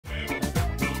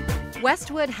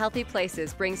Westwood Healthy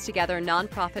Places brings together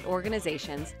nonprofit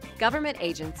organizations, government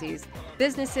agencies,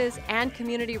 businesses, and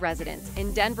community residents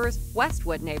in Denver's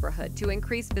Westwood neighborhood to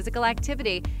increase physical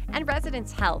activity and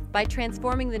residents' health by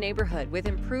transforming the neighborhood with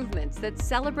improvements that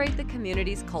celebrate the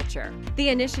community's culture. The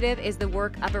initiative is the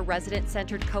work of a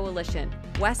resident-centered coalition,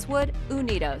 Westwood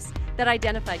Unidos, that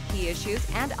identified key issues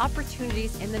and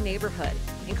opportunities in the neighborhood,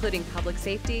 including public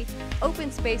safety,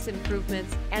 open space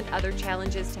improvements, and other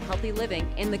challenges to healthy living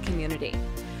in the community.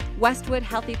 Westwood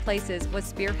Healthy Places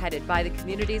was spearheaded by the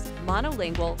community's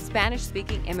monolingual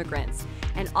Spanish-speaking immigrants,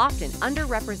 an often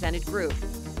underrepresented group.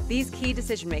 These key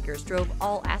decision-makers drove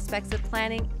all aspects of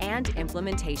planning and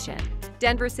implementation.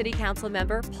 Denver City Council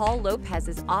member Paul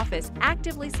Lopez's office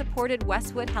actively supported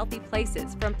Westwood Healthy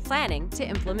Places from planning to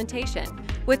implementation.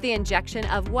 With the injection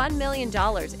of $1 million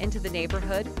into the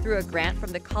neighborhood through a grant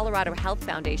from the Colorado Health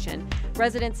Foundation,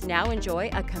 residents now enjoy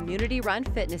a community-run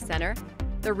fitness center,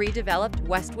 the redeveloped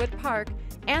Westwood Park,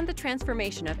 and the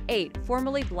transformation of 8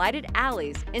 formerly blighted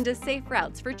alleys into safe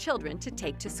routes for children to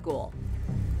take to school.